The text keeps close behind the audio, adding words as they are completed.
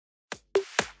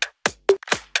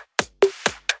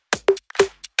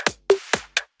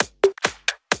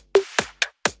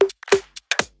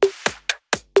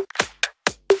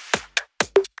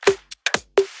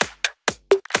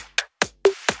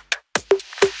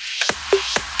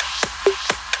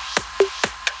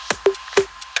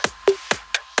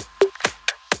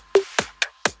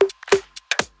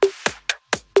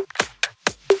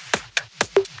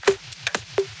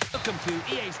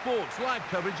BT Sports live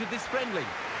coverage of this friendly.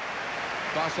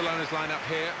 Barcelona's line-up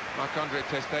here. Marc-Andre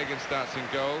ter Stegen starts in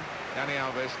goal. Dani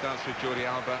Alves starts with Jordi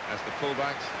Alba as the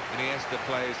fullbacks. Iniesta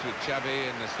plays with Xavi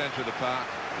in the centre of the park.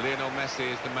 Lionel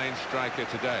Messi is the main striker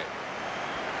today.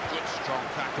 Good strong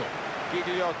tackle.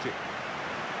 Gigliotti.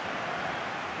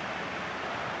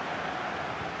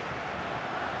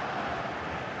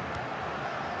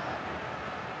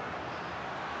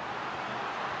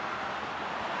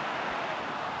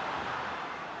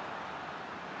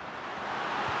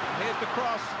 Here's the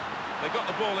cross. They got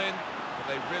the ball in, but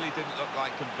they really didn't look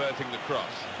like converting the cross.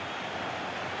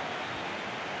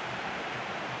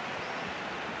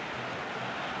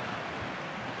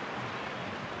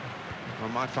 Well,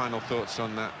 my final thoughts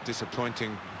on that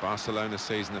disappointing Barcelona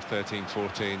season of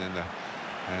 13-14 and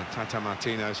Tata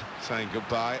Martino's saying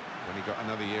goodbye when he got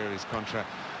another year of his contract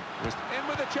was in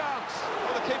with a chance.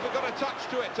 Oh, the keeper got a touch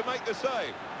to it to make the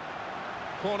save.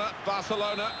 Corner,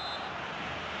 Barcelona.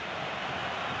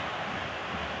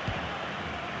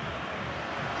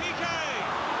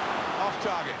 Off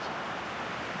target.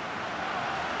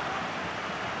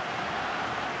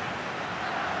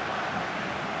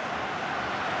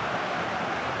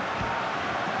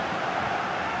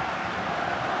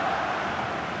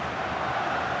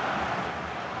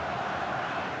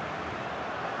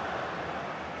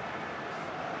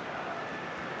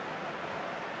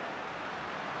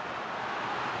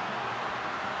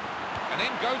 And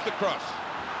in goes the cross.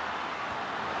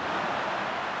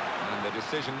 And the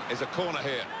decision is a corner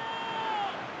here.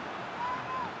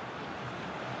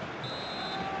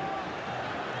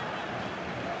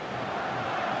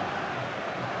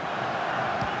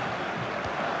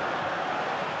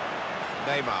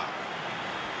 Neymar.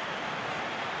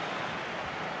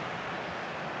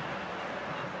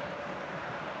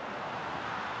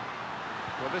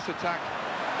 Well, this attack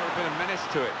got a bit of menace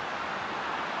to it.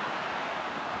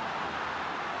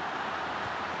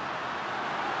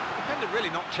 Defender really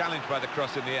not challenged by the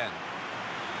cross in the end.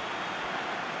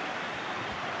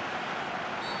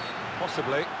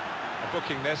 Possibly a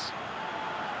booking this.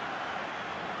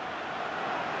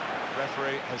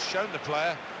 Referee has shown the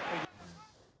player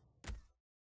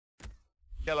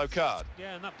yellow card.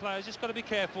 Yeah, and that player's just got to be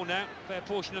careful now. Fair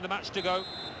portion of the match to go.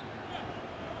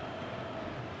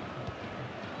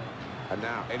 And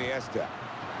now Iniesta.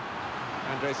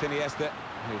 Andres Iniesta,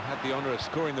 who had the honour of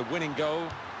scoring the winning goal in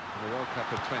the World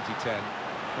Cup of 2010,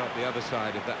 felt the other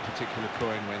side of that particular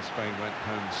coin when Spain went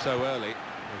home so early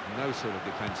with no sort of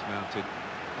defence mounted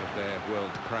of their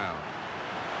world crown.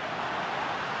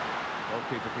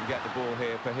 Goalkeeper can get the ball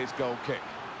here for his goal kick.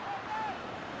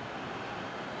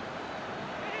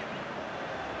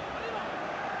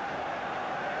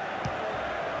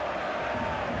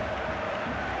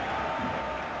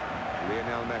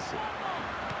 Lionel Messi.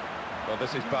 Well,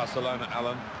 this is Barcelona,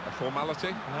 Alan. A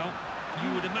formality? Well,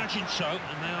 you would imagine so,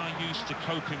 and they are used to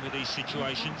coping with these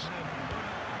situations.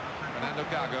 Fernando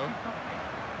Gago.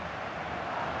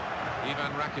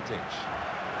 Ivan Rakitic.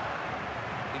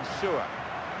 Insua.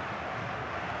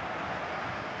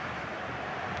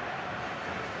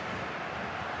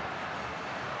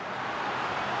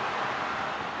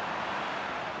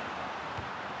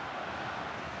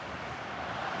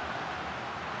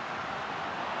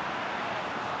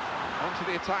 On to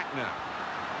the attack now.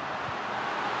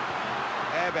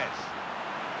 Herbes.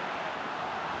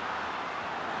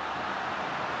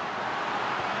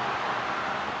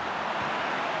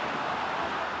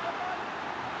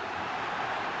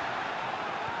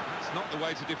 It's not the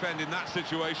way to defend in that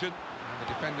situation. And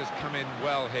the defenders come in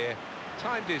well here.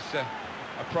 Timed his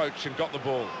approach and got the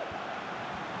ball.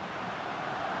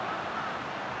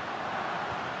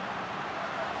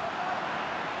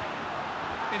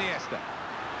 Iniesta.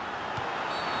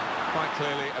 Quite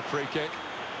clearly a free kick.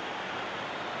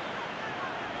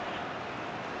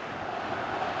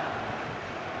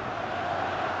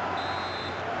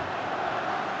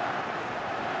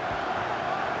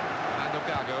 Fernando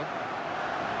Gago.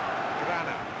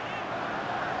 Grana.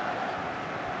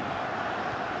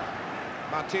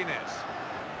 Martinez.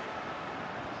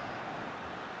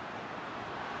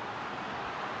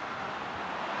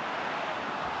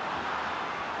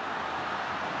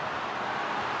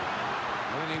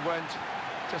 When he went,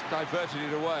 just diverted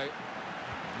it away.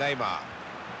 Neymar.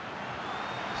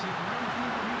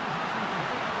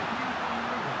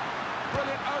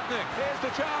 Brilliant opening. Here's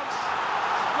the chance.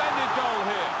 Splendid goal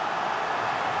here.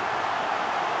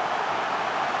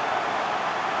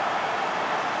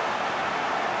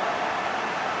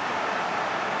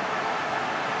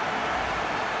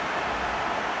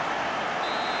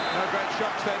 No great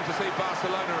shocks then to see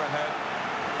Barcelona ahead.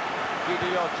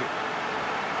 Gigliotti.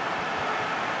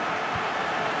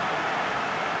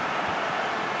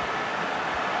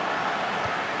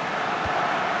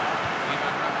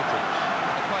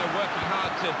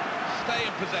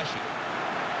 possession.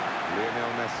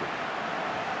 Lionel Messi.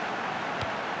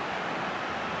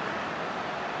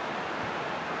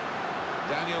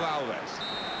 Daniel Alves.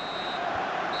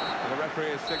 And the referee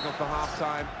has signalled for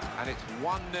half-time, and it's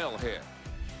 1-0 here.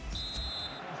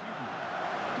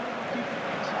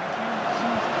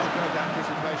 Good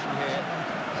anticipation here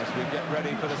as we get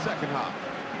ready for the second half.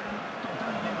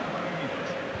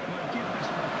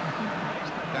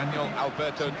 Daniel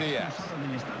Alberto Diaz.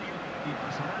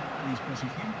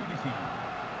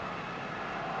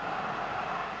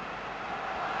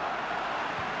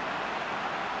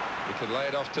 He could lay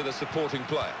it off to the supporting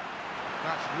player.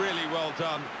 That's really well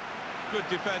done. Good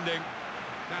defending.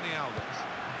 Dani Alves.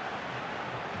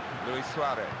 Luis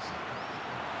Suarez.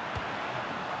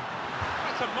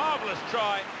 That's a marvellous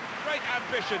try. Great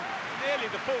ambition. Nearly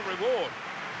the full reward.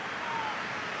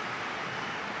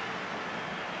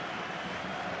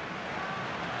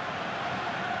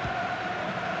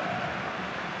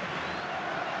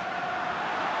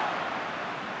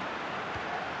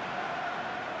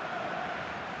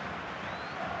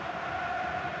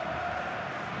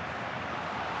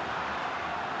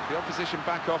 The opposition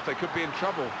back off, they could be in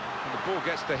trouble. And the ball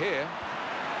gets to here.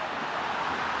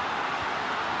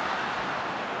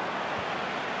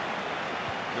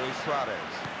 Luis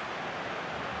Suarez.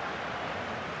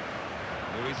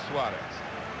 Luis Suarez.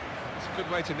 It's a good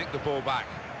way to nick the ball back.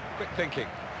 Quick thinking.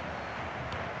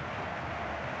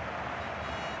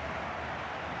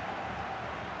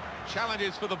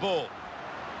 Challenges for the ball.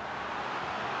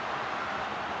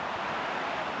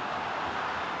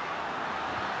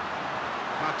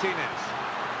 Martinez.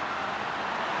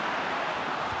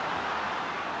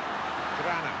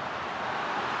 Grana.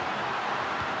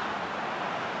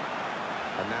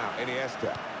 And now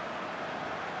Iniesta.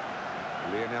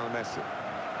 Lionel Messi.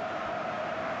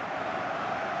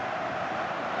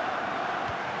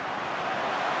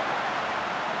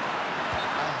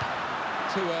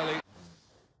 Too early.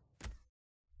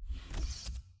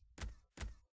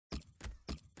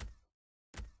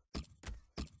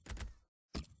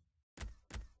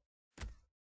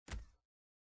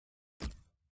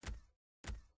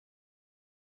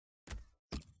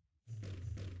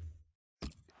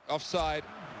 Offside.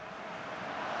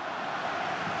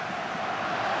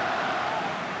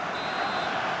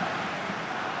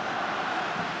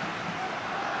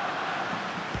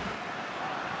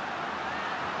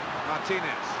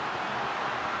 Martinez.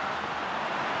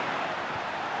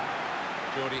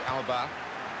 Jordi Alba.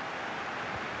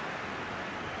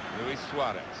 Luis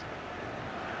Suarez.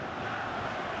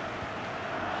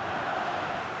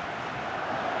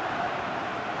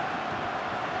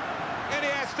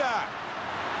 Iniesta.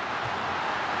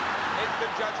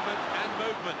 Instant judgment and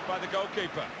movement by the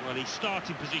goalkeeper. Well, his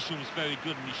starting position was very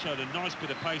good and he showed a nice bit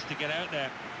of pace to get out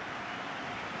there.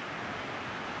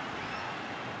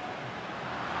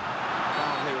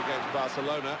 Foul here against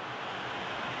Barcelona.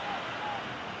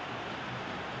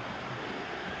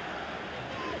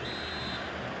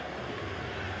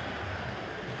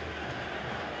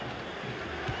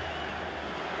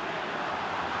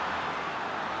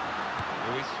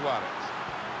 Luis Suarez.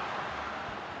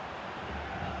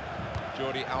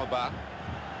 Jordi Alba.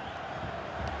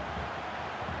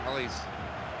 Well, he's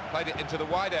played it into the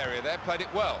wide area there, played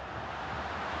it well.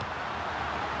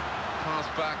 Pass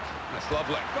back, that's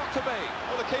lovely. Got to be.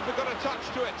 Well, the keeper got a touch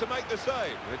to it to make the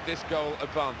save. With this goal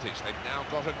advantage, they've now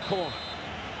got a corner.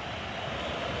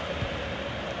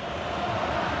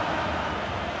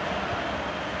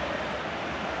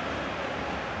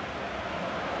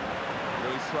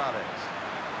 Luis Suarez.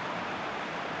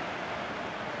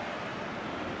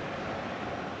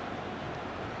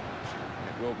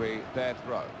 Will be their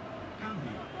throw.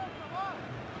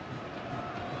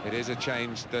 It is a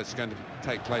change that's going to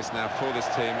take place now for this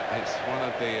team. It's one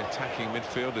of the attacking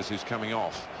midfielders who's coming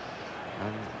off.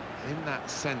 And in that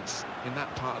sense, in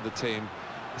that part of the team,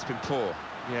 it's been poor.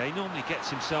 Yeah, he normally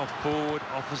gets himself forward,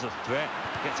 offers a threat,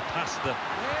 gets past the...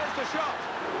 Here's the shot!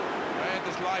 Where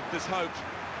there's life, there's hope,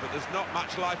 but there's not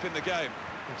much life in the game.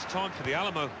 It's time for the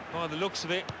Alamo. By the looks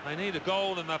of it, they need a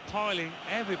goal and they're piling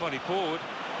everybody forward.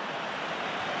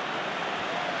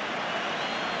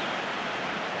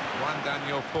 Juan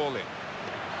Daniel falling.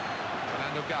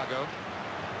 Fernando Gago.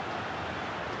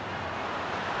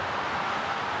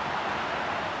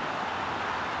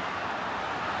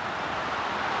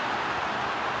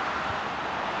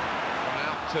 And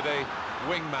out to the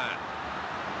wingman.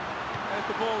 There's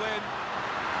the ball in.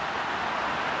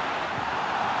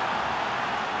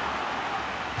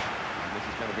 And this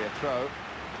is going to be a throw.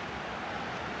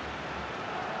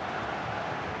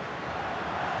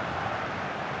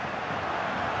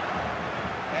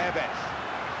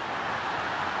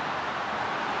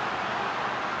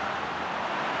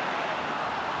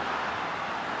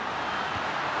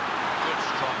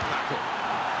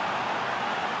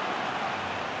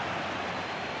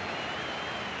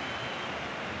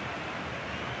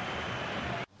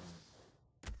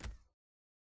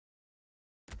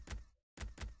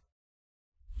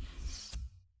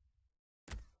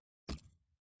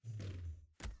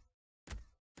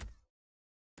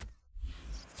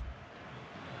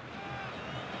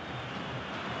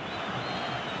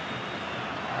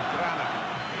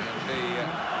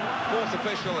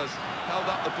 official has held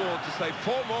up the board to say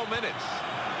 4 more minutes.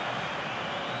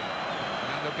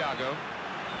 And Gago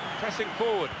pressing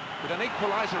forward with an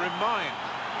equaliser in mind.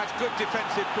 That's good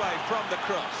defensive play from the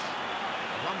cross.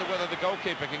 I wonder whether the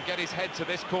goalkeeper can get his head to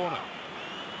this corner.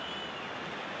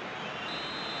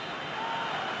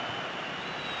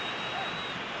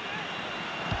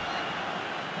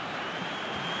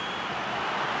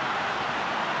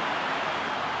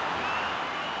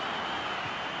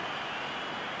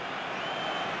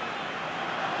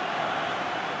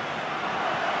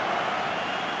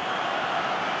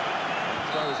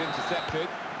 Throw is intercepted.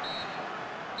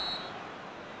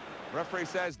 Referee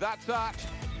says that's that.